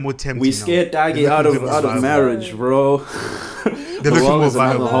more tempting We now. scared They're Dagi out looking of a bit more viable. marriage, bro. They're The looking world more is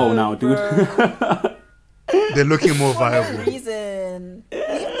another viable. hole now, dude. They're looking more For no viable. reason. Leave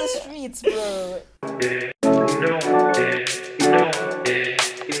the streets, bro.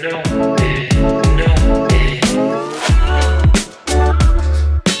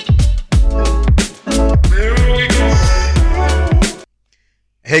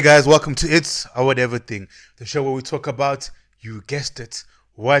 Hey guys, welcome to It's a Whatever Thing, the show where we talk about, you guessed it,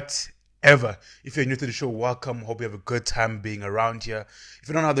 whatever. If you're new to the show, welcome. Hope you have a good time being around here. If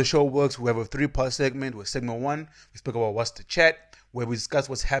you don't know how the show works, we have a 3-part segment. With segment 1, we speak about what's the chat, where we discuss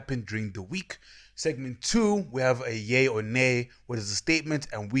what's happened during the week. Segment 2, we have a yay or nay, what is a statement,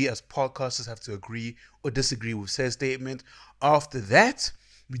 and we as podcasters have to agree or disagree with said statement. After that,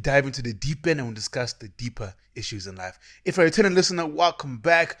 we dive into the deep end and we discuss the deeper issues in life. If you're a returning listener, welcome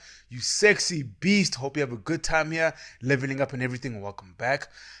back. You sexy beast. Hope you have a good time here, leveling up and everything. Welcome back.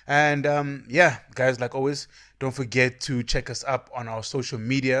 And yeah, guys, like always, don't forget to check us up on our social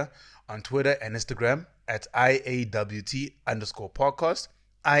media on Twitter and Instagram at IAWT_podcast.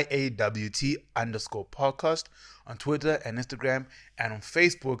 IAWT_podcast on Twitter and Instagram, and on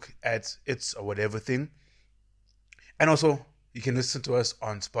Facebook at It's a Whatever Thing. And also, you can listen to us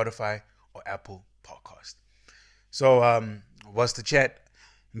on Spotify or Apple Podcast. So, what's the chat?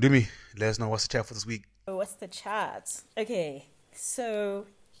 Ndumi, let us know what's the chat for this week. What's the chat? Okay, so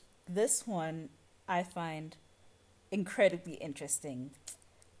this one I find incredibly interesting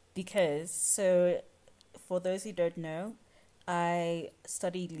because, so for those who don't know, I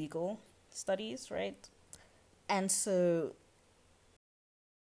study legal studies, right? And so,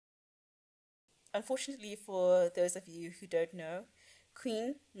 unfortunately for those of you who don't know,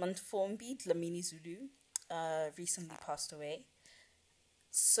 Queen Mantfombi Dlamini Zulu recently passed away.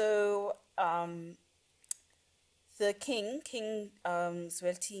 So, the King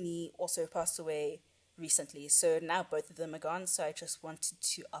Zwelithini, also passed away recently. So now both of them are gone. So I just wanted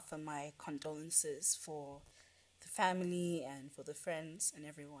to offer my condolences for the family and for the friends and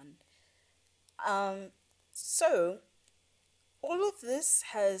everyone. So all of this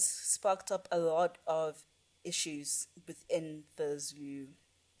has sparked up a lot of issues within the Zulu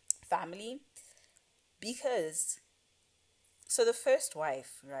family because, so the first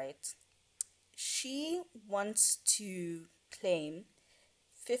wife, right, she wants to claim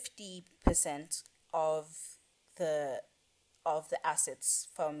 50% of the assets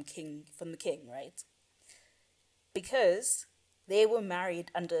from the king, right? Because they were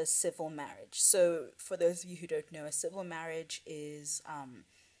married under a civil marriage. So for those of you who don't know, a civil marriage is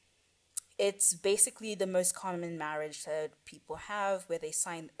it's basically the most common marriage that people have, where they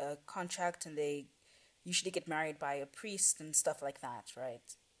sign a contract and they usually get married by a priest and stuff like that,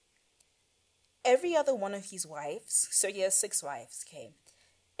 right? Every other one of his wives, so he has 6 wives, okay?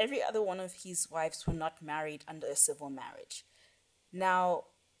 Every other one of his wives were not married under a civil marriage. Now,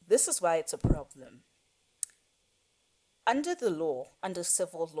 this is why it's a problem. Under the law, under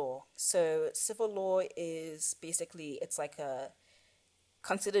civil law, so civil law is basically, it's like a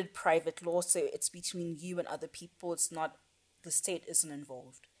considered private law, so it's between you and other people, it's not, the state isn't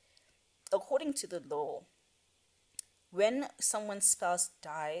involved. According to the law, when someone's spouse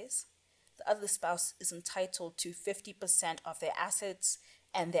dies, the other spouse is entitled to 50% of their assets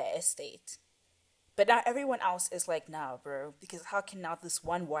and their estate. But now everyone else is like, nah, bro, because how can now this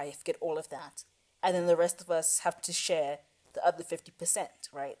one wife get all of that? And then the rest of us have to share the other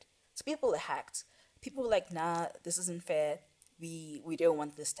 50%, right? So people are hacked. People are like, nah, this isn't fair. We don't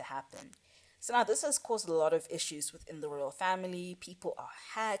want this to happen. So now this has caused a lot of issues within the royal family. People are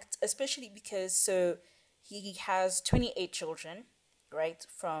hacked, especially because, so he has 28 children, right,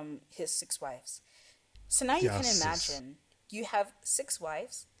 from his 6 wives. So now you can imagine, you have 6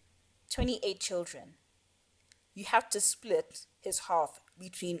 wives, 28 children. You have to split his half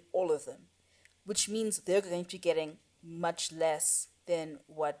between all of them, which means they're going to be getting much less than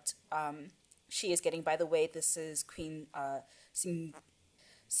what she is getting. By the way, this is Queen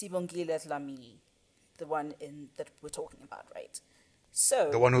Sibongile Dlamini, the one that we're talking about, right? So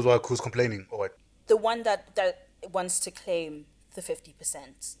The one who's complaining, or what? the one that wants to claim the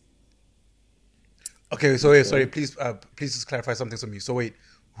 50%. Okay, so wait, sorry, please just clarify something to me. So wait,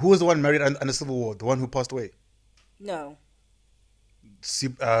 who was the one married under Civil War? The one who passed away? No.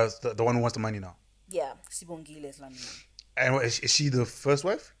 The one who wants the money now. Yeah, Sibongile Dlamini. And is she the first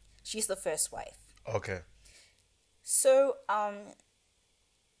wife? She's the first wife. Okay. So,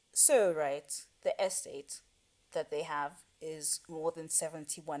 right, the estate that they have is more than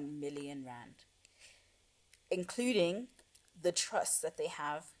 71 million rand, including the trust that they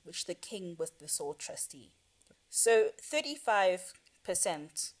have, which the king was the sole trustee. So 35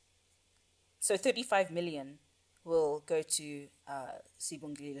 so 35 million will go to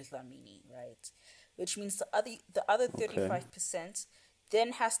Sibongile Dlamini, right? Which means the other 35%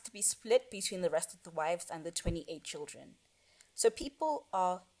 then has to be split between the rest of the wives and the 28 children. So people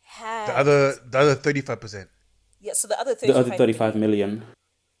are hacked. The other 35%. Yeah, so the other 35 million.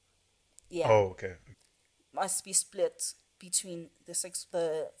 Yeah. Oh, okay. Must be split between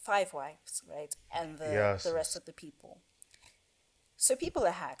the 5 wives, right? And the rest of the people. So people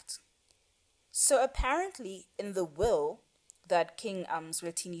are hacked. So apparently in the will that King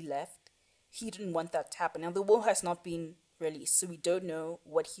Zwelithini left, he didn't want that to happen. Now the will has not been released, so we don't know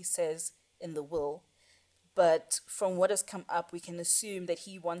what he says in the will. But from what has come up, we can assume that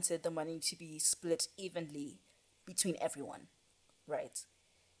he wanted the money to be split evenly between everyone, right?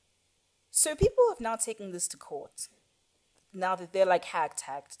 So people have now taken this to court. Now that they're like hacked.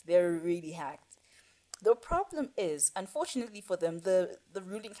 They're really hacked. The problem is, unfortunately for them, the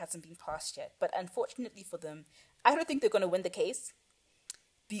ruling hasn't been passed yet. But unfortunately for them, I don't think they're going to win the case.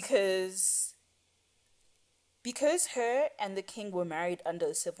 Because her and the king were married under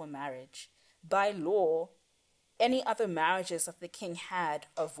a civil marriage. By law, any other marriages that the king had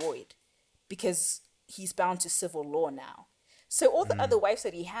are void. Because he's bound to civil law now. So all the other wives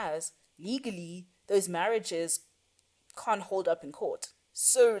that he has, legally, those marriages can't hold up in court.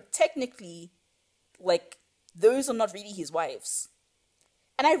 So technically, like, those are not really his wives.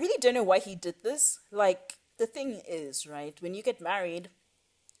 And I really don't know why he did this. Like, the thing is, right, when you get married,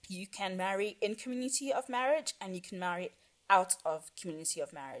 you can marry in community of marriage and you can marry out of community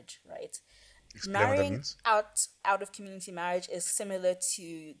of marriage, right? Explain what that Marrying means. out of community marriage is similar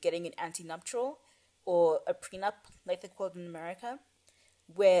to getting an antenuptial or a prenup, like they call it in America,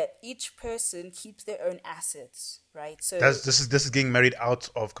 where each person keeps their own assets, right? So This is getting married out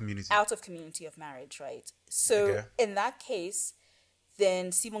of community. Out of community of marriage, right? So in that case,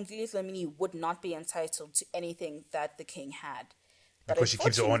 then Sibongile Dlamini would not be entitled to anything that the king had. But because she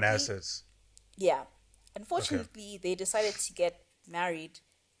keeps her own assets. Yeah. Unfortunately, they decided to get married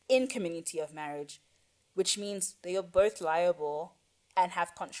in community of marriage, which means they are both liable and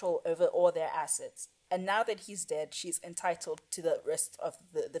have control over all their assets. And now that he's dead, she's entitled to the rest of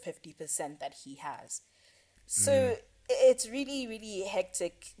the 50% that he has. So it's really, really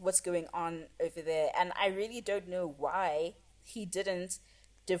hectic what's going on over there. And I really don't know why he didn't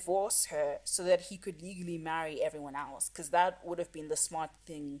divorce her so that he could legally marry everyone else. Because that would have been the smart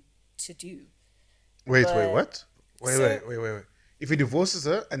thing to do. Wait, what? Wait. If he divorces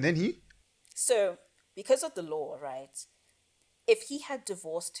her and then he? So, because of the law, right? If he had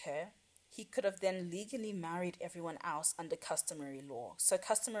divorced her, he could have then legally married everyone else under customary law. So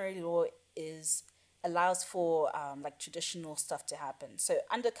customary law allows for like traditional stuff to happen. So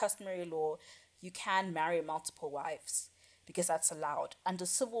under customary law, you can marry multiple wives because that's allowed. Under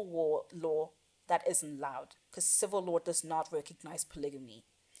civil law, that isn't allowed because civil law does not recognize polygamy.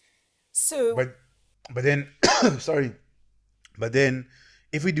 So, but then, sorry, but then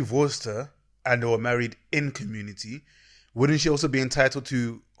if we divorced her and they were married in community, wouldn't she also be entitled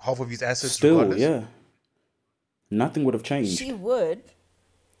to half of his assets still, regardless? Yeah. Nothing would have changed. She would.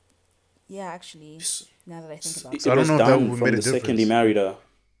 Yeah, actually, now that I think about it. So I don't know if that would from make a the second difference. he married her.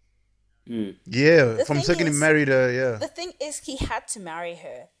 Yeah, from the second he married her, yeah. The thing is, he had to marry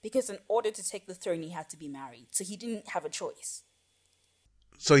her because in order to take the throne, he had to be married. So he didn't have a choice.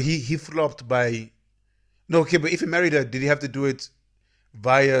 So he flopped by... No, okay, but if he married her, did he have to do it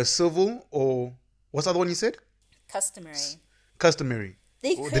via civil or... What's the other one you said? Customary.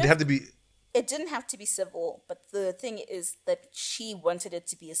 Did it have to be... It didn't have to be civil, but the thing is that she wanted it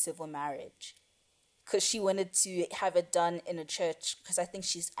to be a civil marriage. Because she wanted to have it done in a church, because I think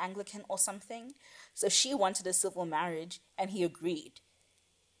she's Anglican or something. So she wanted a civil marriage, and he agreed.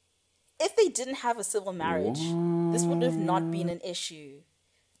 If they didn't have a civil marriage, this would have not been an issue.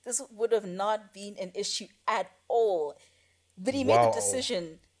 This would have not been an issue at all. But he made the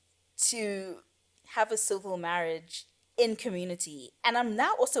decision to have a civil marriage in community. And I'm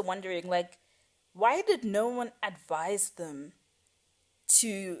now also wondering, like, why did no one advise them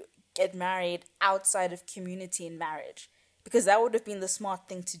to get married outside of community in marriage? Because that would have been the smart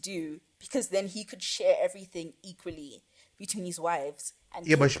thing to do, because then he could share everything equally between his wives and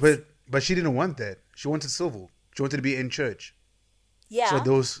kids. but she didn't want that. She wanted civil. She wanted to be in church. Yeah. So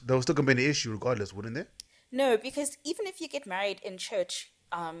there was still going to be an issue regardless, wouldn't there? No, because even if you get married in church,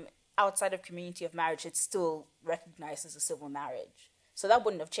 outside of community of marriage, it's still recognized as a civil marriage. So that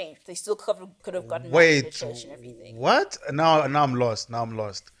wouldn't have changed. They still could have gotten married in the church and everything. What? Now I'm lost.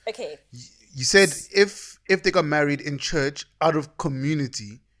 Okay. You said if they got married in church out of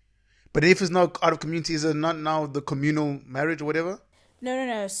community, but if it's not out of community, is it not now the communal marriage or whatever?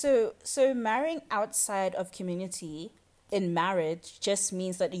 No. So marrying outside of community in marriage just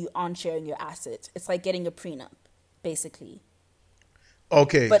means that you aren't sharing your assets. It's like getting a prenup, basically.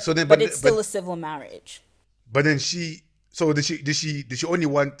 Okay, But so then, but it's still a civil marriage. but then she. So did she only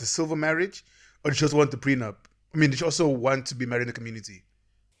want the silver marriage, or did she also want the prenup? I mean, did she also want to be married in the community?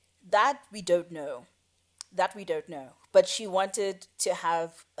 That we don't know. That we don't know. But she wanted to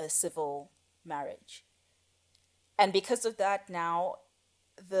have a civil marriage. And because of that now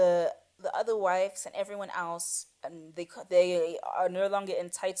the other wives and everyone else, and they are no longer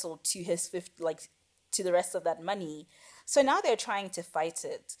entitled to his fifth, like, to the rest of that money. So now they're trying to fight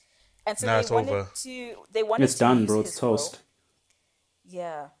it. And so Nah, it's over. they wanted It's to done, use bro. his It's will. toast.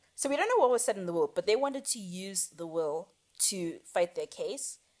 Yeah. So we don't know what was said in the will, but they wanted to use the will to fight their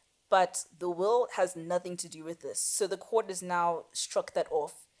case. But the will has nothing to do with this. So the court has now struck that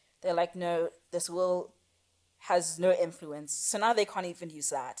off. They're like, no, this will has no influence. So now they can't even use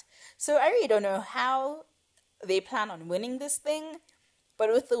that. So I really don't know how they plan on winning this thing. But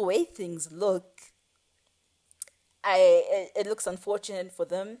with the way things look, it looks unfortunate for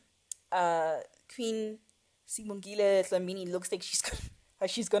them. Queen Sibongile Dlamini looks like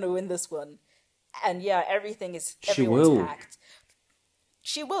she's gonna win this one, and yeah, She everyone's will. packed.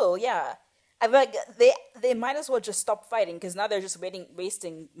 She will, yeah. I feel like they might as well just stop fighting because now they're just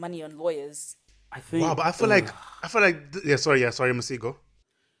wasting money on lawyers. I think. Wow, but I feel like yeah. Sorry, Masigo.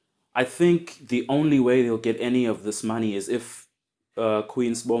 I think the only way they'll get any of this money is if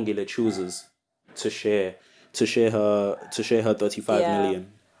Queen Sbongile chooses to share her 35 Yeah.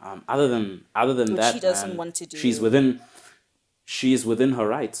 million. Other than Which that, she doesn't man, want to do. she's within her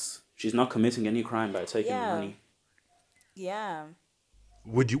rights. She's not committing any crime by taking the Yeah. money. Yeah,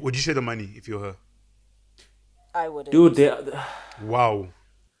 Would you share the money if you're her? I wouldn't. Dude, Wow.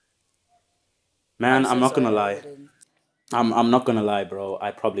 man, so I'm not gonna sorry, I lie. wouldn't. I'm not gonna lie, bro.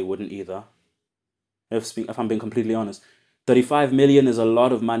 I probably wouldn't either. If I'm being completely honest, 35 million is a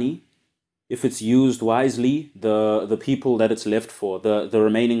lot of money. If it's used wisely, the people that it's left for, the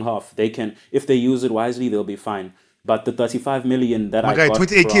remaining half, they can, if they use it wisely, they'll be fine. But the 35 million that My I guy, got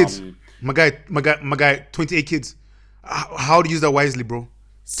 28 from, kids. My guy, 28 kids. How to use that wisely, bro?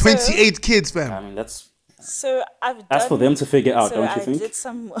 28 kids, I fam. mean, that's That's for them to figure out, don't you think? Did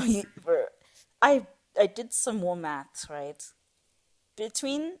some, I did some more maths, right?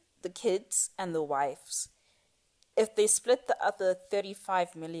 Between the kids and the wives, if they split the other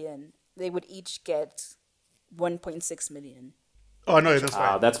 35 million, they would each get 1.6 million. Oh no, that's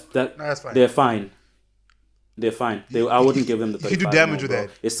fine. That. No, that's fine. They're fine. They're fine. I wouldn't give them the You can 35 do damage mil, with bro.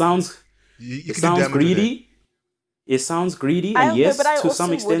 that. It sounds You it can do sounds damage with greedy. It sounds greedy, I and don't know, yes, but I to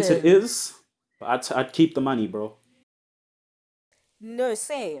some also extent it wouldn't. is. But I'd keep the money, bro. No,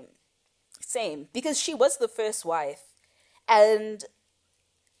 same. Because she was the first wife. And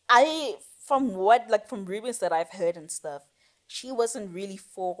from rumors that I've heard and stuff, she wasn't really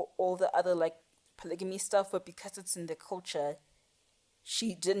for all the other, like, polygamy stuff, but because it's in the culture,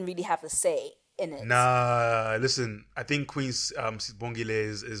 she didn't really have a say in it. Nah, listen. I think Queen Sibongile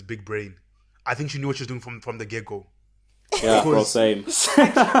is big brain. I think she knew what she was doing from the get go. Yeah, bro, Because- same.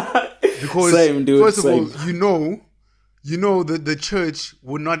 Because Same, dude, first of same. all, you know the church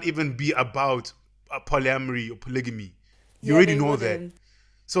would not even be about polyamory or polygamy. You Yeah, already they know that. wouldn't.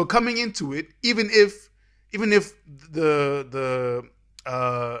 So coming into it, even if the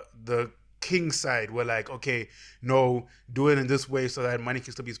king side were like, okay, no, do it in this way so that money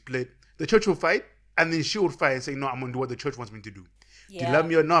can still be split, the church will fight, and then she would fight and say, no, I'm gonna do what the church wants me to do. Do you Yeah. love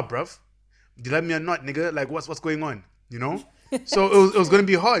me or not, bruv? Do you love me or not, nigga? Like, what's going on? You know? So it was gonna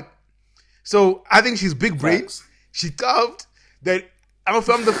be hard. So I think she's big brain. Facts. She carved that if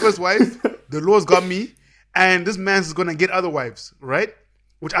I'm the first wife, the Lord's got me, and this man's gonna get other wives, right?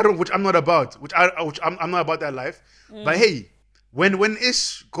 Which I'm not about. I'm not about that life. But hey, when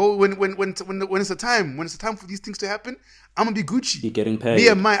it's the time for these things to happen, I'm gonna be Gucci. You're getting paid. Me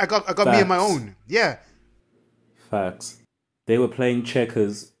and I got me and my Facts. own. Yeah. Facts. They were playing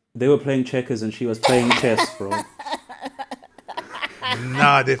checkers. And she was playing chess, bro.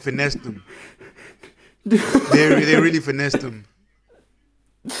 Nah, they finessed him. They really finessed him.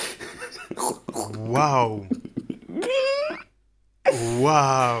 Wow.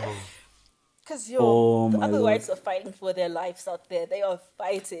 Wow. Because Oh, the my other Lord. wives are fighting for their lives out there. They are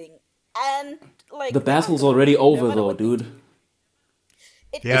fighting. And, like... The they're not battle's gonna already win, no over, matter though, what they dude. do.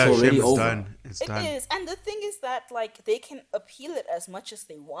 It Yeah, is. already Shem, it's over. done. It's It done. is. And the thing is that, like, they can appeal it as much as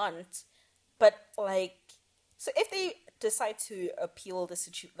they want, but, like, so if they decide to appeal the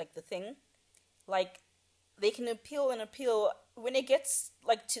thing, like, they can appeal and appeal. When it gets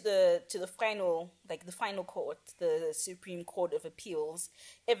like to the final, like the final court, the Supreme Court of Appeals,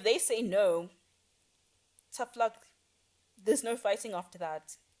 if they say no, tough luck. There's no fighting after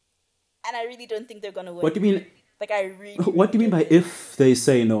that. And I really don't think they're gonna win. What do you mean? Like, I really. What do you mean by if they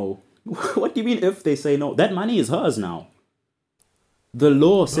say no? What do you mean if they say no? That money is hers now. The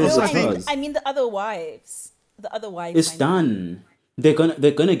law says No, it's hers. I mean the other wives. The other wives. It's done. They're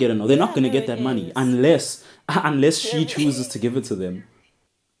gonna get a no. They're not gonna no, get that it money is. unless she chooses to give it to them.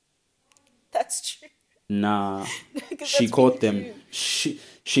 That's true. Nah, 'Cause she that's caught really them. true.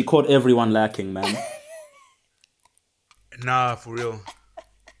 She caught everyone lacking, man. Nah, for real.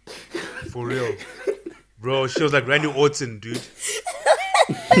 For real. Bro, she was like Randy Orton, dude.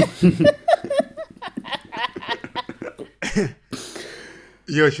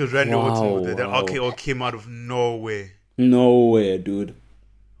 Yo, she was Randy Orton with it. That Wow. RKO came out of nowhere. Nowhere, dude.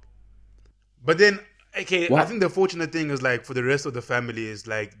 But then, okay, I What? think the fortunate thing is like for the rest of the family is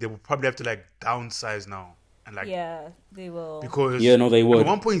like they will probably have to like downsize now. And like Yeah, they will. because Yeah, no, they would.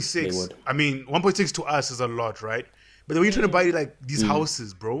 1.6. They would. I mean, 1.6 to us is a lot, right? But then when you're trying to buy like these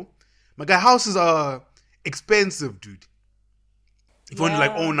houses, bro, my guy, houses are expensive, dude. If you want to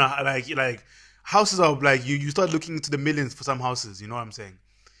like Yeah. own a like houses are like you start looking into the millions for some houses. You know what I'm saying?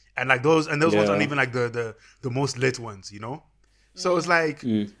 And like those ones Yeah. aren't even like the most lit ones. You know, so it's like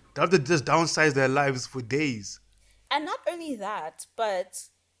they have to just downsize their lives for days. And not only that, but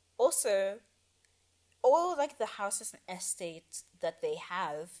also all like the houses and estates that they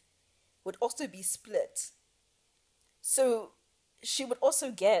have would also be split. So she would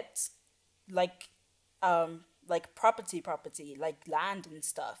also get like property, like land and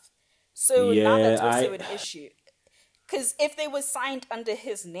stuff. So now Yeah, that's also an issue. Because if they were signed under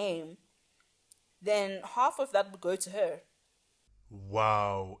his name, then half of that would go to her.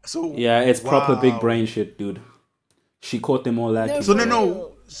 Wow. So Yeah, it's proper big wow. brain shit, dude. She caught them all lacking. So for no.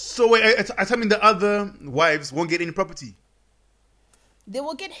 real. So wait, I tell me the other wives won't get any property. They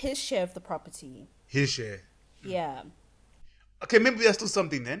will get his share of the property. His share. Yeah. Okay, maybe there's still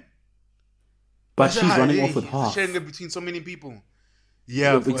something then. But That's she's how running it off is. with She's half. sharing it between so many people.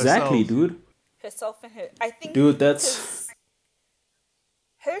 Yeah, for Exactly, herself. dude. Herself and her. I think. Dude, that's 'cause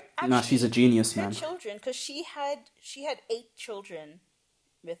her. nah. She's a genius, Her man. children, because she had 8 children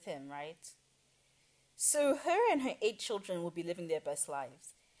with him, right? So her and her 8 children will be living their best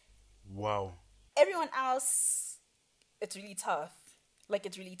lives. Wow. Everyone else, it's really tough. Like,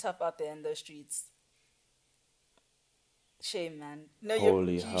 it's really tough out there in those streets. Shame, man. No,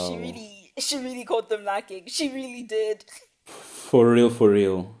 Holy she hell. really caught them lacking. She really did. For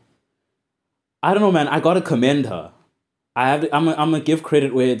real. I don't know, man. I gotta commend her. I'm gonna give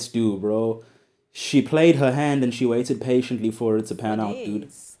credit where it's due, bro. She played her hand and she waited patiently for it to pan out, dude.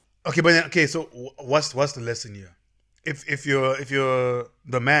 Days. Okay, but then, okay. So what's the lesson here? If you're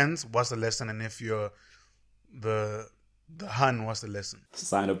the man's, what's the lesson? And if you're the hun, what's the lesson?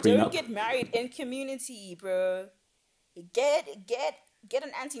 Sign a Don't prenup. get married in community, bro. Get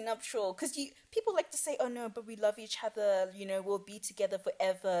an anti-nuptial, because people like to say, oh no, but we love each other, we'll be together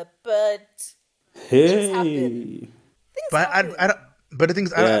forever, but Hey, things But happen. but the thing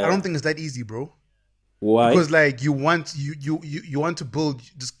is, Yeah. I don't think it's that easy, bro. why? Because like you want to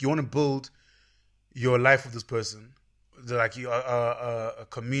build your life with this person, like you a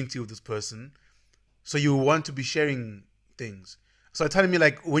community with this person, so you want to be sharing things. So telling me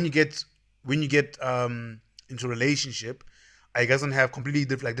like when you get into a relationship, are you guys gonna have completely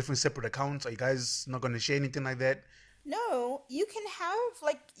different separate accounts? Are you guys not gonna share anything like that? No, you can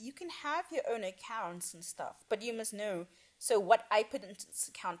have your own accounts and stuff, but you must know. So what I put into this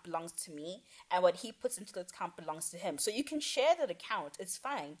account belongs to me, and what he puts into this account belongs to him. So you can share that account; it's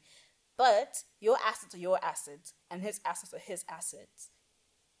fine. But your assets are your assets, and his assets are his assets.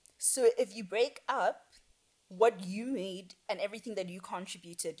 So if you break up, what you made and everything that you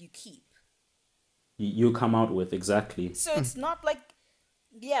contributed, you keep. You come out with exactly. So it's not like,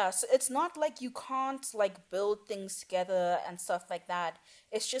 so it's not like you can't like build things together and stuff like that.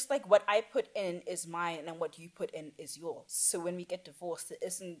 It's just like what I put in is mine and what you put in is yours. So when we get divorced, there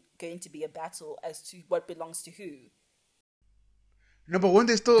isn't going to be a battle as to what belongs to who. No, but when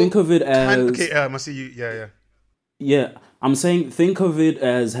they still Think of it as okay. I see you. Yeah. Yeah, I'm saying think of it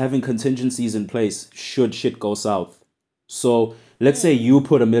as having contingencies in place should shit go south. So let's say you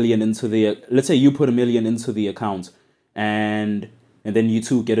put $1 million into the account, and then you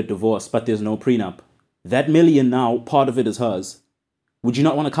two get a divorce, but there's no prenup. That $1 million now, part of it is hers. Would you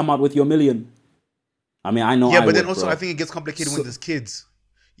not want to come out with your $1 million? I mean, I know. Yeah, I but then would, also bro. I think it gets complicated So- when there's kids.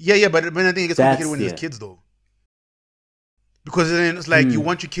 Yeah, but I think it gets complicated when there's yeah. kids though. because then it's like you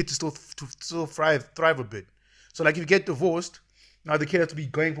want your kid to still thrive a bit. So like if you get divorced, now the kid has to be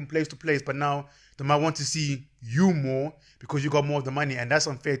going from place to place, but now they might want to see you more because you got more of the money, and that's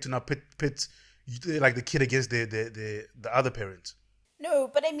unfair to now pit like the kid against the other parent. No,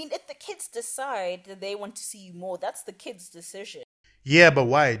 but I mean, if the kids decide that they want to see you more, that's the kid's decision. Yeah, but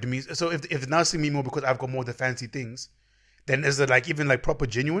why? Do me so if they now see me more because I've got more of the fancy things, then is it like even like proper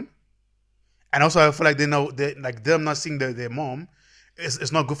genuine? And also I feel like they like them not seeing their mom,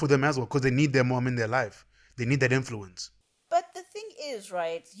 it's not good for them as well because they need their mom in their life. They need that influence. But the thing is,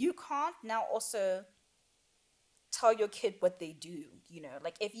 right, you can't now also tell your kid what they do, you know?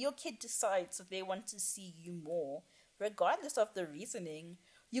 Like, if your kid decides that they want to see you more, regardless of the reasoning,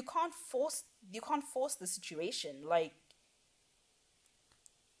 you can't force the situation. Like,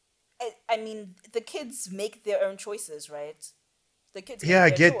 I mean, the kids make their own choices, right? The kids Yeah, I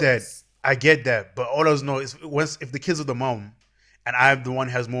make their get choice. that. I get that. But all I know is if the kid's with the mom and I'm the one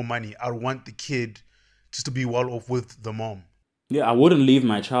who has more money, I want the kid just to be well off with the mom. Yeah, I wouldn't leave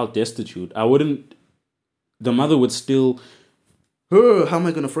my child destitute. I wouldn't. The mother would still. How am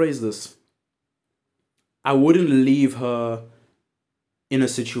I going to phrase this? I wouldn't leave her in a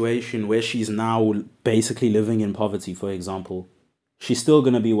situation where she's now basically living in poverty, for example. She's still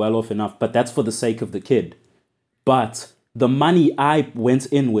going to be well off enough, but that's for the sake of the kid. But the money I went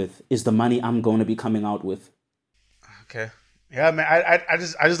in with is the money I'm going to be coming out with. Okay. Yeah, man. I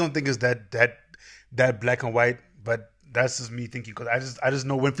just don't think it's that black and white. But that's just me thinking because I just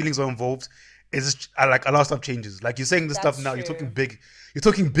know when feelings are involved, it's just a lot of stuff changes. Like you're saying this That's stuff now, true. you're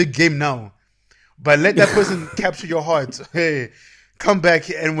talking big game now. But let that person capture your heart. Hey, come back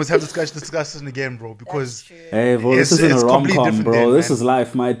and we'll have discussion again, bro. That's Because true. Hey, bro, this It's isn't a completely rom-com, different bro. then, This man. is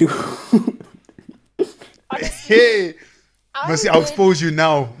life, my dude. Honestly, hey, I Mercy, I'll would- expose you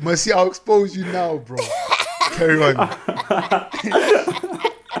now. Mercy, I'll expose you now, bro. Carry on.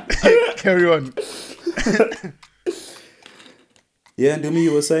 Carry on. Yeah, Dumi,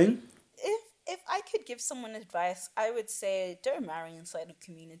 you were saying? if I could give someone advice, I would say don't marry inside a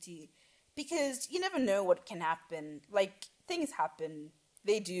community because you never know what can happen. Like, things happen.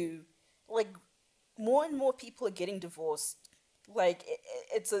 They do. Like, more and more people are getting divorced. Like,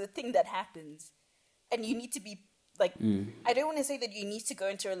 it's a thing that happens. And you need to be, like, I don't want to say that you need to go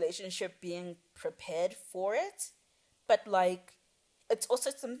into a relationship being prepared for it, but, like, it's also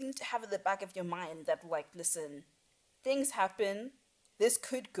something to have at the back of your mind that, like, listen, things happen. This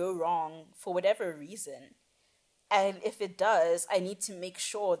could go wrong for whatever reason. And if it does, I need to make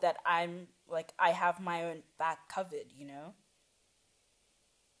sure that I have my own back covered, you know?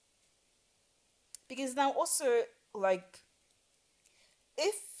 Because now also, like,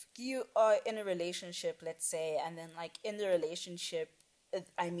 if you are in a relationship, let's say, and then, like, in the relationship,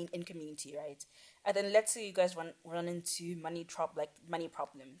 in community, right? And then let's say you guys run into money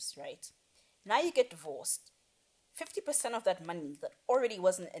problems, right? Now you get divorced. 50% of that money that already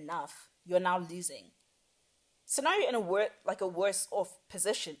wasn't enough, you're now losing. So now you're in a worse off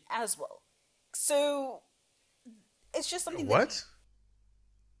position as well. So it's just something What?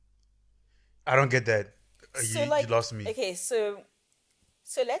 I don't get that. So, You lost me. Okay, so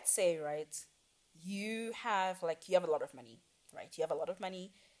let's say, right, you have a lot of money, right? You have a lot of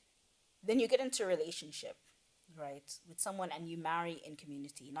money. Then you get into a relationship, right, with someone and you marry in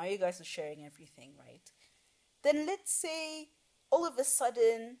community. Now you guys are sharing everything, right? Then let's say all of a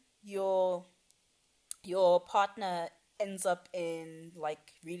sudden your partner ends up in,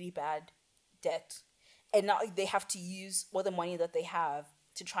 like, really bad debt. And now they have to use all the money that they have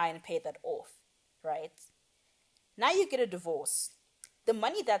to try and pay that off, right? Now you get a divorce. The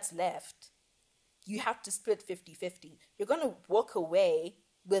money that's left, you have to split 50-50. You're going to walk away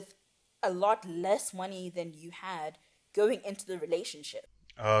with a lot less money than you had going into the relationship.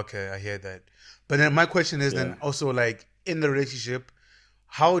 Okay, I hear that. But then my question is then also, like, in the relationship,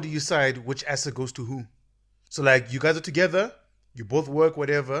 how do you decide which asset goes to who? So, like, you guys are together, you both work,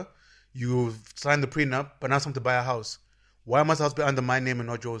 whatever, you signed the prenup, but now it's time to buy a house. Why must the house be under my name and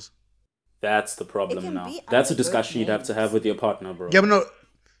not yours? That's the It problem can now. be That's a under discussion both you'd have to have names. with your partner, bro. Yeah, but no,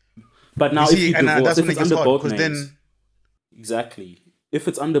 But now you if see, you and divorce, that's if when it it's gets under hard, both because names... then... Exactly. If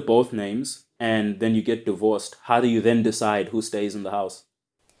it's under both names and then you get divorced, how do you then decide who stays in the house?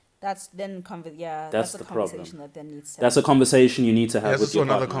 That's then That's that's a the conversation problem. that then needs to That's a conversation you need to have That's with also your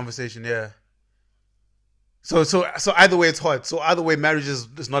another partner. conversation, yeah. So either way, it's hard. So either way, marriage is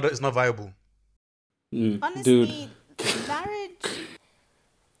not viable. honestly, Dude, marriage.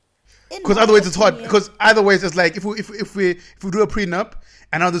 Because other ways it's hard. Because either ways it's like if we do a prenup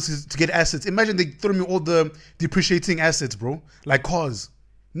and now this is to get assets. Imagine they throw me all the depreciating assets, bro, like cars.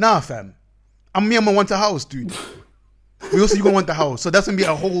 Nah, fam. I'm gonna want a house, dude. but also you're gonna want the house. So that's gonna be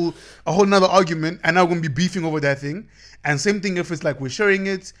a whole nother argument, and now we're gonna be beefing over that thing. And same thing if it's like we're sharing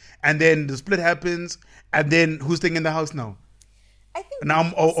it, and then the split happens, and then who's staying in the house now? I think Now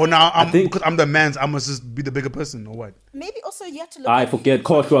because I'm the man's, I must just be the bigger person or what? maybe also you have to look I at forget, who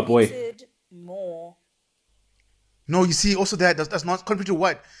call you up, boy. contributed more. No, you see, also that's not contributing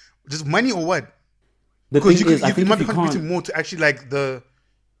what, just money or what? The Because thing is, I think might if be you contributing can't, more to actually like the.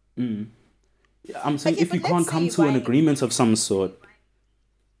 I'm saying Okay, if you but can't let's come say to an why- agreement of some sort,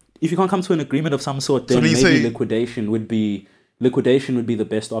 then then you maybe say- liquidation would be the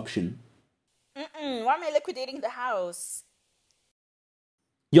best option. Why am I liquidating the house?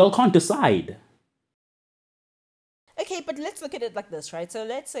 Y'all can't decide. Okay, but let's look at it like this, right? So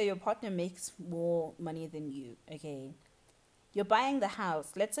let's say your partner makes more money than you, okay? You're buying the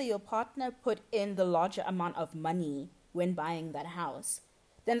house. Let's say your partner put in the larger amount of money when buying that house.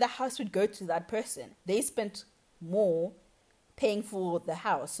 Then the house would go to that person. They spent more paying for the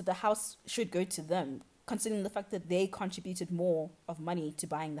house, so the house should go to them, considering the fact that they contributed more of money to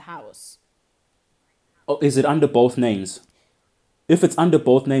buying the house. Oh, is it under both names? If it's under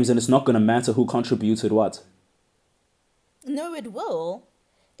both names, then it's not going to matter who contributed what. No, it will.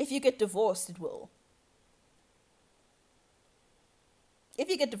 If you get divorced, it will. If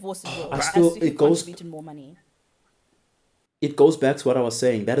you get divorced, it will. As to who contributed more money. It goes back to what I was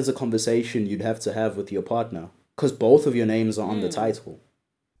saying. That is a conversation you'd have to have with your partner, because both of your names are on the title.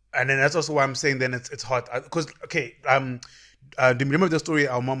 And then that's also why I'm saying then it's hard because do you remember the story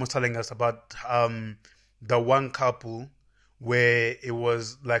our mom was telling us about the one couple where it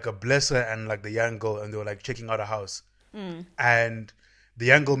was like a blesser and like the young girl, and they were like checking out a house, and the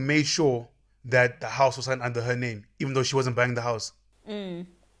young girl made sure that the house was signed under her name, even though she wasn't buying the house.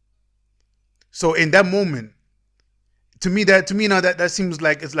 So in that moment, to me now that seems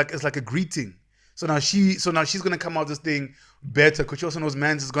like it's like a greeting. So now she's gonna come out this thing better because she also knows he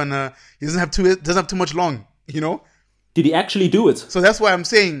doesn't have too much long, you know. Did he actually do it? So that's why I'm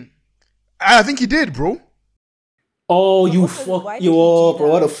saying, I think he did, bro. Oh, you also, why fuck did you he do up, bro!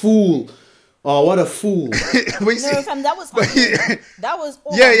 that? What a fool! Oh, what a fool! But you see- No, fam, that was on him. That was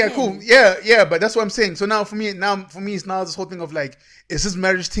all yeah, on yeah, him. cool, yeah. But that's what I'm saying. So now for me, it's now this whole thing of like, is this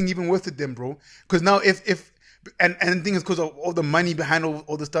marriage thing even worth it, then, bro? Because now if and the thing is because of all the money behind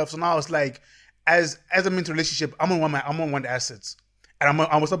all the stuff. So now it's like, as I'm into a relationship, I'm gonna want the assets, and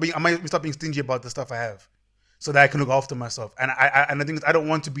I might stop being stingy about the stuff I have, so that I can look after myself. And I think I don't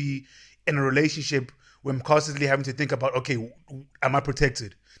want to be in a relationship where I'm constantly having to think about, okay, am I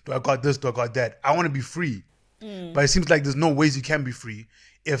protected? Do I got this? Do I got that? I want to be free. But it seems like there's no ways you can be free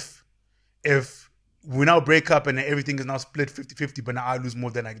if we now break up and everything is now split 50-50, but now I lose more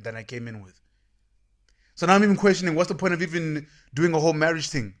than I came in with. So now I'm even questioning, what's the point of even doing a whole marriage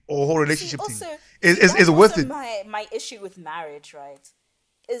thing or a whole relationship thing? Is it worth it? My issue with marriage, right,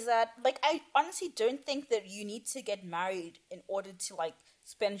 is that like I honestly don't think that you need to get married in order to like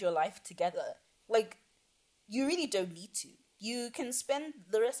spend your life together. Like, you really don't need to. You can spend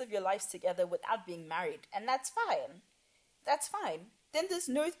the rest of your lives together without being married, and that's fine. That's fine. Then there's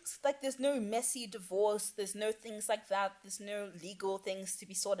no messy divorce. There's no things like that. There's no legal things to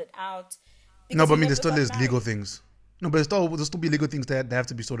be sorted out. No, but I mean, there there still is legal things. No, but there'll still be legal things that have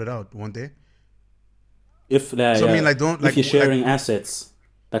to be sorted out, won't they? If I mean, like, don't if you're sharing assets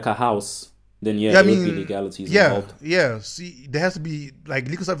like a house, then there would be legalities involved. Yeah. See, there has to be like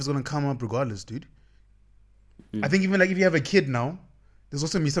legal stuff is gonna come up regardless, dude. I think even like if you have a kid now, there's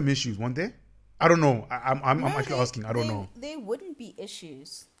also be some issues, won't there? I don't know. I'm actually asking. I don't know. There wouldn't be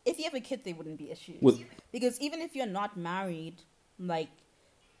issues. If you have a kid, there wouldn't be issues. Because even if you're not married, like,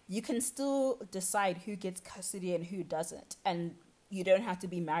 you can still decide who gets custody and who doesn't. And you don't have to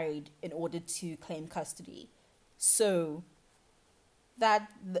be married in order to claim custody. So, that,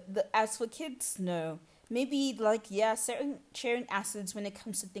 as for kids, no. Maybe, like, yeah, certain sharing assets when it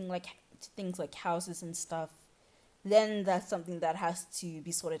comes to things like houses and stuff, then that's something that has to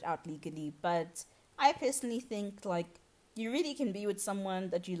be sorted out legally. But I personally think, like, you really can be with someone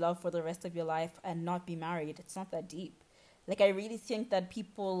that you love for the rest of your life and not be married. It's not that deep. Like, I really think that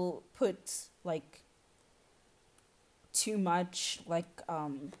people put, like, too much, like,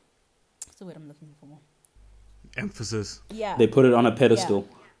 what's the word I'm looking for? Emphasis. Yeah. They put it on a pedestal.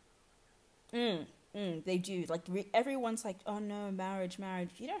 Yeah. They do. Like, everyone's like, oh no, marriage.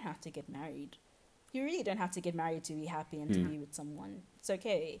 You don't have to get married. You really don't have to get married to be happy and to be with someone. It's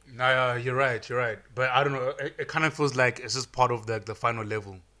okay. No, you're right. But I don't know. It kind of feels like it's just part of the final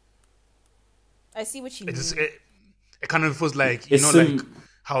level. I see what you mean. It kind of feels like, like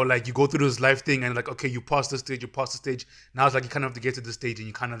how like you go through this life thing and like, okay, you pass the stage. Now it's like you kind of have to get to the stage and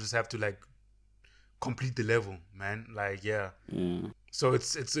you kind of just have to like complete the level, man. Like, yeah. So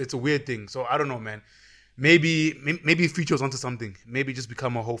it's a weird thing. So I don't know, man. Maybe Future's onto something. Maybe just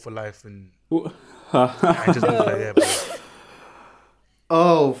become a hoe for life and just leave it like that, bro.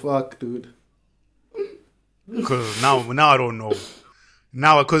 Oh fuck, dude. Because now I don't know.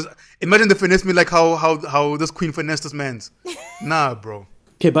 Now, because imagine they finesse me like how this queen finessed this man's. Nah, bro.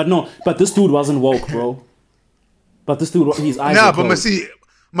 Okay, but this dude wasn't woke, bro. But this dude, his eyes Nah, were but closed. see,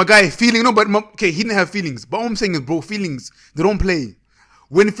 my guy, feeling, no, but okay, he didn't have feelings. But all I'm saying is, bro, feelings, they don't play.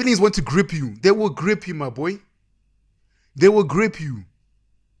 When feelings want to grip you, they will grip you, my boy. They will grip you.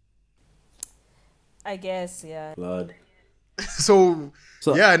 I guess, yeah. Blood. So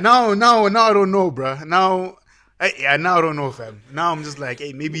yeah, now I don't know, bruh. Now I don't know, fam. Now I'm just like,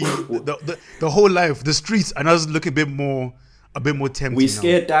 hey, maybe the whole life, the streets are now just looking a bit more tempting. We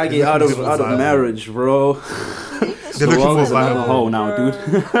scared now. Daggy They're out looking a of bit more viable. marriage, bro. They're looking more Is another viable. hoe now, dude.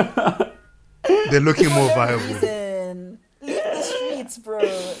 They're looking more No viable. reason. Leave the streets, bro.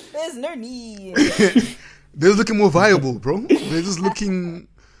 There's no need. They're looking more viable, bro. They're just looking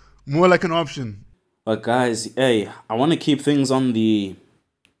more like an option. But guys, hey, I want to keep things on the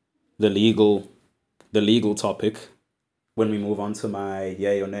legal topic when we move on to my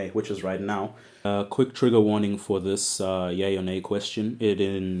yay or nay, which is right now. Quick trigger warning for this yay or nay question. It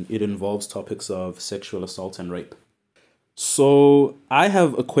involves topics of sexual assault and rape. So I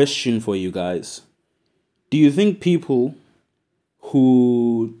have a question for you guys. Do you think people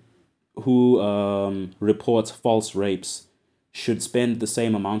who report false rapes should spend the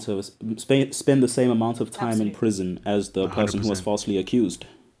same amount of time in Absolutely. prison as the person who was 100%. falsely accused?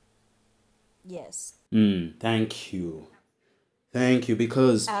 Yes. Thank you,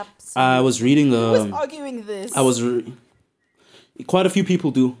 because Absolutely. I was reading Who was arguing this? quite a few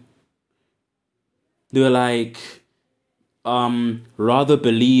people do. They were like, rather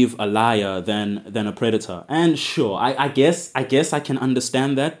believe a liar than a predator. And sure, I guess I can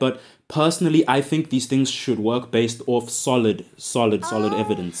understand that, but personally, I think these things should work based off solid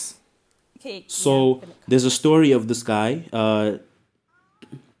evidence. Okay. So yeah, there's a story of this guy,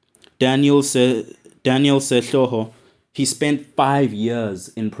 Daniel Sehloho. He spent 5 years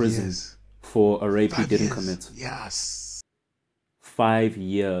in prison Yes. for a rape he 5 didn't years. commit. Yes. 5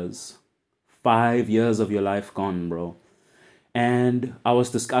 years. 5 years of your life gone, bro. And I was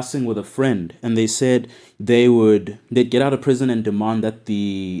discussing with a friend, and they said they'd get out of prison and demand that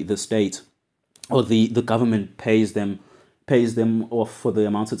the state or the government pays them off for the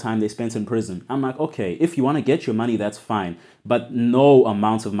amount of time they spent in prison. I'm like, okay, if you want to get your money, that's fine, but no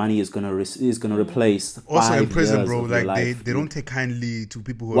amount of money is gonna replace Also 5 in prison, years bro, of your like life, they dude. don't take kindly to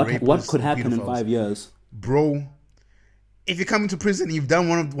people who are rapists. What could or happen in pedophiles. 5 years? Bro? If you come into prison and you've done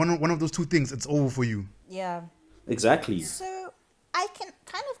one of those two things, it's over for you. Yeah. Exactly. So I can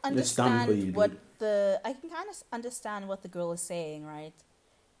kind of It's done for you, understand dude. I can kind of understand what the girl is saying, right?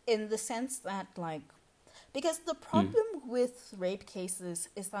 In the sense that, like, because the problem with rape cases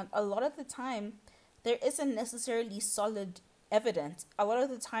is that a lot of the time there isn't necessarily solid evidence. A lot of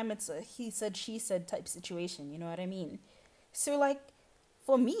the time it's a he said, she said type situation, you know what I mean? So, like,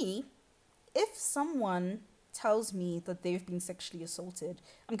 for me, if someone tells me that they've been sexually assaulted,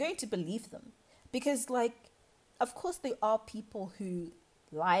 I'm going to believe them. Because, like, of course there are people who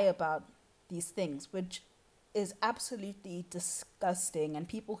lie about these things, which is absolutely disgusting, and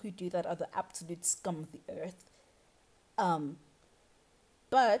people who do that are the absolute scum of the earth.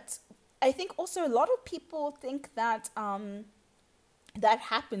 But I think also a lot of people think that that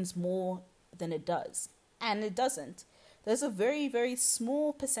happens more than it does, and it doesn't. There's a very, very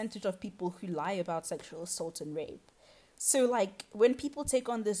small percentage of people who lie about sexual assault and rape. So, like, when people take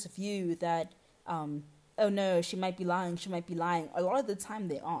on this view that, oh no, she might be lying, a lot of the time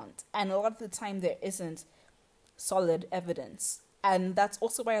they aren't. And a lot of the time there isn't solid evidence. And that's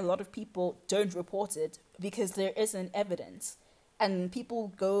also why a lot of people don't report it, because there isn't evidence. And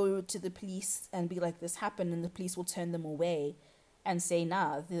people go to the police and be like, this happened, and the police will turn them away and say,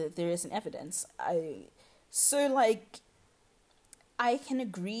 nah, there isn't evidence. So, like, I can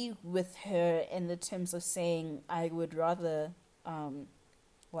agree with her in the terms of saying I would rather,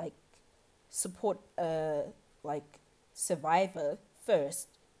 like, support a, like, survivor first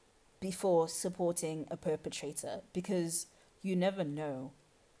before supporting a perpetrator, because you never know.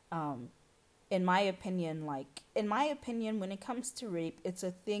 In my opinion, when it comes to rape, it's a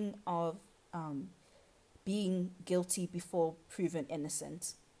thing of being guilty before proven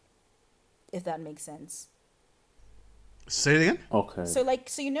innocent, if that makes sense. Say it again? Okay. So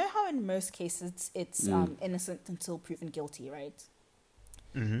you know how in most cases it's innocent until proven guilty, right?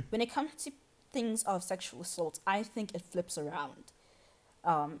 Mm-hmm. When it comes to things of sexual assault, I think it flips around.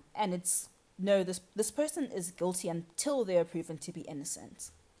 And it's no, this person is guilty until they are proven to be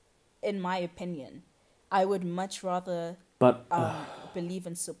innocent. In my opinion, I would much rather But believe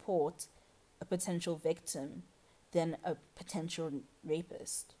and support a potential victim than a potential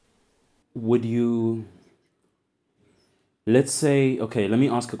rapist. would you? Let's say, okay, let me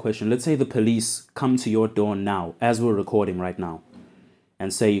ask a question. Let's say the police come to your door now, as we're recording right now,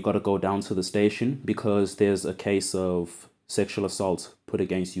 and say you got to go down to the station because there's a case of sexual assault put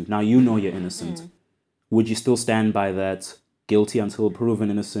against you. Now you know you're innocent. Would you still stand by that guilty until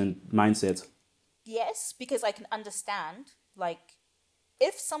proven innocent mindset? Yes, because I can understand, like,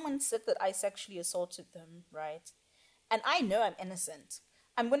 if someone said that I sexually assaulted them, right, and I know I'm innocent,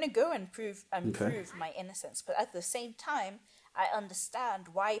 I'm going to go and prove my innocence. But at the same time, I understand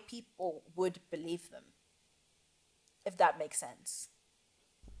why people would believe them, if that makes sense.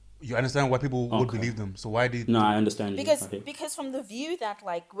 You understand why people would Okay. believe them. So why did No, I understand you. Because Okay. because from the view that,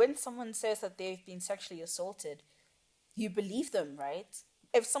 like, when someone says that they've been sexually assaulted, you believe them, right?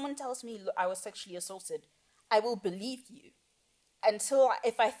 If someone tells me I was sexually assaulted, I will believe you.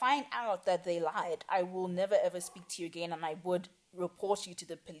 If I find out that they lied, I will never ever speak to you again, and I would report you to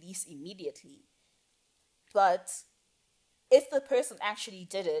the police immediately. But if the person actually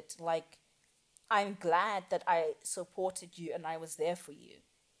did it, like, I'm glad that I supported you and I was there for you.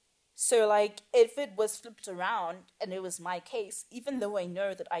 So, like, if it was flipped around and it was my case, even though I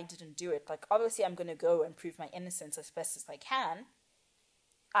know that I didn't do it, like, obviously I'm going to go and prove my innocence as best as I can.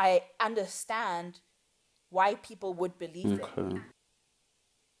 I understand why people would believe them. Okay.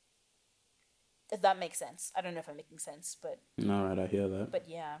 If that makes sense. I don't know if I'm making sense, but All right, I hear that.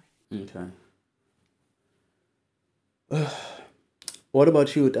 yeah. Okay. What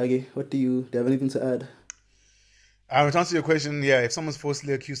about you, Dagi? Do you have anything to add? To answer your question, yeah, if someone's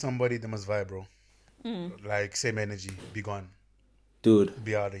falsely accused somebody, they must vibe, bro. Like, same energy, be gone. Dude,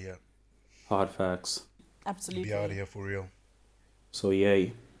 Be out of here. hard facts. Absolutely. Be out of here for real. So,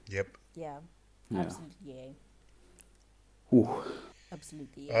 yay. Yep. Yeah. Yeah. Absolutely. Yeah. Ooh.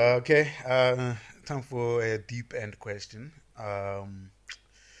 Absolutely. Yeah. Okay. Time for a deep end question. A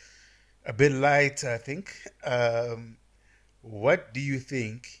bit light, I think. What do you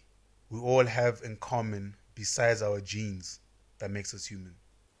think we all have in common besides our genes that makes us human?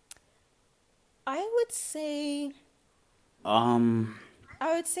 I would say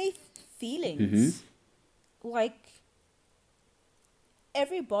feelings. Like,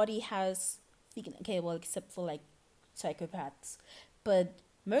 everybody has feelings. Okay, well, except for, like, psychopaths. But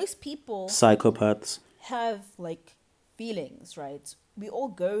most people Psychopaths. have, like, feelings, right? We all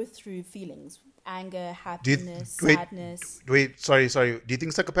go through feelings. Anger, Do you- happiness, wait, sadness. sorry. Do you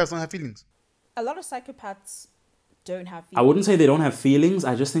think psychopaths don't have feelings? A lot of psychopaths don't have feelings. I wouldn't say they don't have feelings.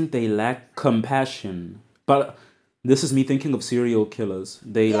 I just think they lack compassion. But this is me thinking of serial killers.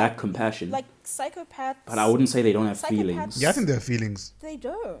 They Yeah, lack compassion. Like, psychopaths... But I wouldn't say they don't have Psychopaths- feelings. Yeah, I think they have feelings. They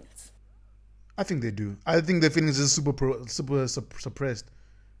don't. I think they do. I think their feelings is super suppressed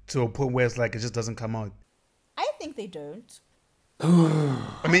to a point where it's like it just doesn't come out. I think they don't.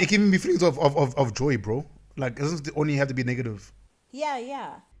 I mean, it can even be feelings of joy, bro. Like, it doesn't only have to be negative.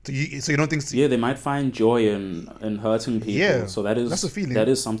 Yeah. So you don't think? Yeah, they might find joy in hurting people. Yeah, So that's a feeling. That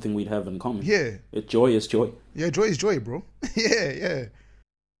is something we'd have in common. Yeah. Joy is joy. Yeah, joy is joy, bro. yeah.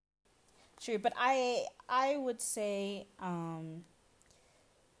 True, but I would say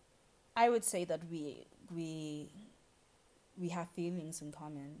that we have feelings in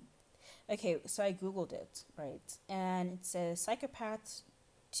common. Okay, so I googled it, right, and it says psychopaths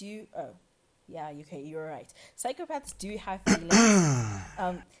do. Oh, yeah, okay, you're right. Psychopaths do have feelings.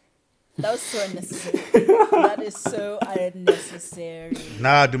 That was so unnecessary. That is so unnecessary.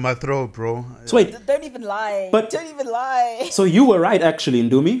 Nah, do my throat, bro. So wait, Don't even lie. But- Don't even lie. so you were right actually,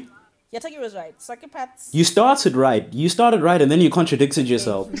 Ndumi. Yeah, Taki was right. Psychopaths. You started right. And then you contradicted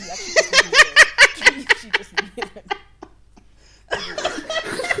yourself. Can you actually just mute it?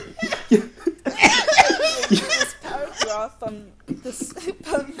 This paragraph from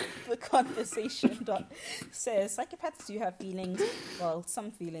the conversation says psychopaths do have feelings. Well,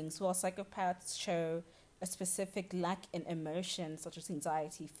 some feelings. While psychopaths show a specific lack in emotions such as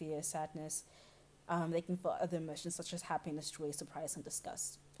anxiety, fear, sadness. They can feel other emotions such as happiness, joy, surprise, and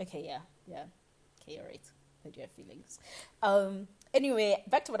disgust. Okay, yeah. Okay, you're right. They do have feelings. Anyway,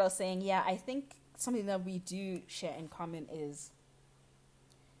 back to what I was saying. Yeah, I think something that we do share in common is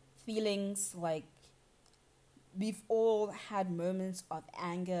feelings. Like, we've all had moments of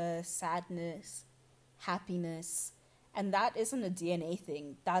anger, sadness, happiness, and that isn't a DNA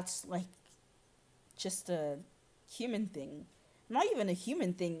thing. That's, like, just a human thing. Not even a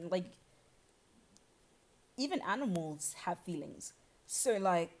human thing. Like, even animals have feelings. So,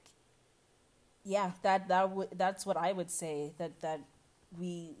 like, yeah, that's what I would say, that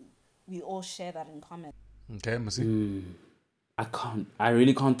we all share that in common. Okay, Masi. I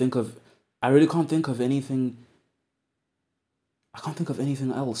really can't think of. I really can't think of anything. I can't think of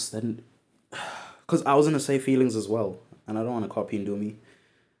anything else than. Because I was gonna say feelings as well, and I don't want to copy and do me.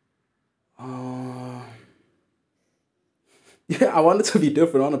 Yeah, I want it to be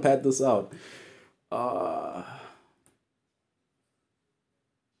different. I want to pad this out.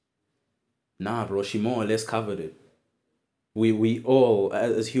 Nah, bro, she more or less covered it. We all,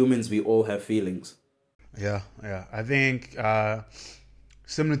 as humans, we all have feelings. Yeah. I think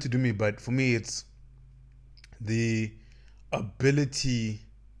similar to Dumi, but for me, it's the ability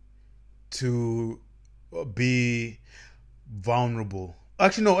to be vulnerable.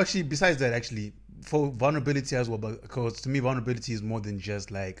 Actually, no. Actually, besides that, actually, for vulnerability as well, because to me, vulnerability is more than just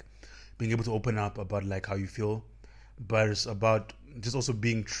like being able to open up about like how you feel, but it's about just also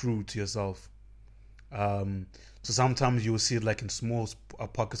being true to yourself. So sometimes you will see it like in small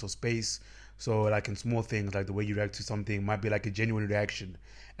pockets of space. So like in small things, like the way you react to something might be like a genuine reaction,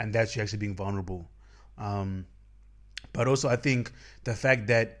 and that's you actually being vulnerable. Um, but also, I think the fact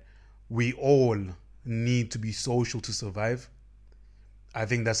that we all need to be social to survive. I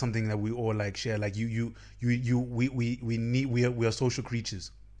think that's something that we all like share. Like we need we are social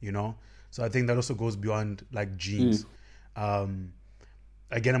creatures, you know. So I think that also goes beyond like genes. Um,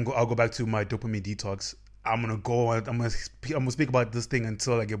 Again, I'll go back to my dopamine detox. I'm gonna speak about this thing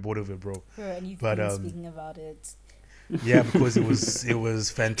until I get bored of it, bro. Sure, and you've But been speaking about it. yeah, because it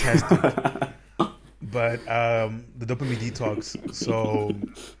was fantastic. But the dopamine detox. So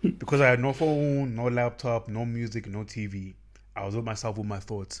because I had no phone, no laptop, no music, no TV, I was with myself with my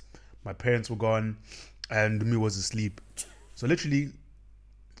thoughts. My parents were gone, and me was asleep. So literally,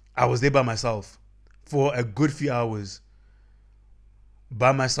 I was there by myself for a good few hours,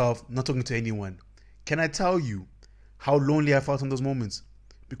 by myself, not talking to anyone. Can I tell you how lonely I felt in those moments?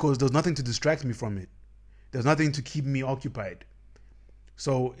 Because there was nothing to distract me from it. There's nothing to keep me occupied.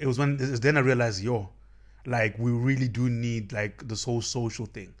 So it was then I realized, like we really do need like this whole social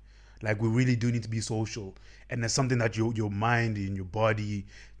thing. Like we really do need to be social, and it's something that your mind and your body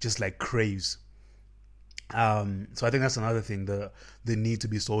just like craves. So I think that's another thing. The need to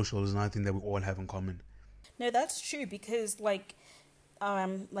be social is another thing that we all have in common. No, that's true, because like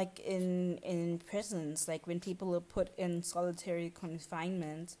in prisons, like when people are put in solitary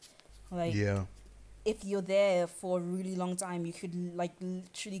confinement, like Yeah, if you're there for a really long time, you could like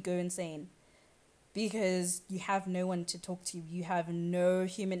literally go insane, because you have no one to talk to, you have no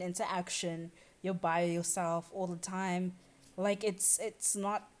human interaction, you're by yourself all the time. Like it's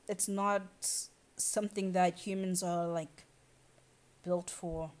not something that humans are like built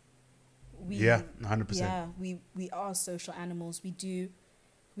for. We yeah, 100%, Yeah, we are social animals. We do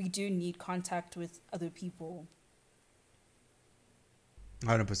need contact with other people.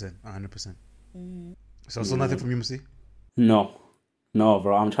 100%, 100%. So still nothing from you, Missy? No,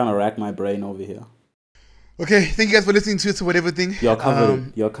 bro. I'm trying to rack my brain over here. Okay, thank you guys for listening to it, to whatever thing. You're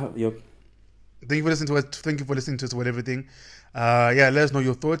covered. Thank you for listening to us. Thank you for listening to us, whatever thing. Yeah, let us know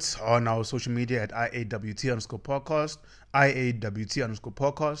your thoughts on our social media at IAWT_podcast,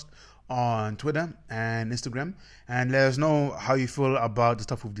 IAWT_podcast on Twitter and Instagram, and let us know how you feel about the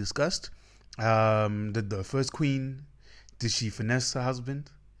stuff we've discussed. Did the first queen, did she finesse her husband?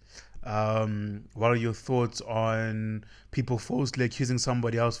 What are your thoughts on people falsely accusing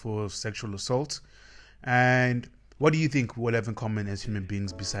somebody else for sexual assault? And what do you think we all have in common as human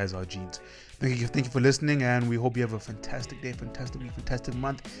beings besides our genes? Thank you for listening, and we hope you have a fantastic day, fantastic week, fantastic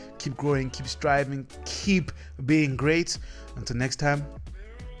month. Keep growing, keep striving, keep being great. Until next time,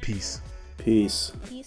 peace. Peace.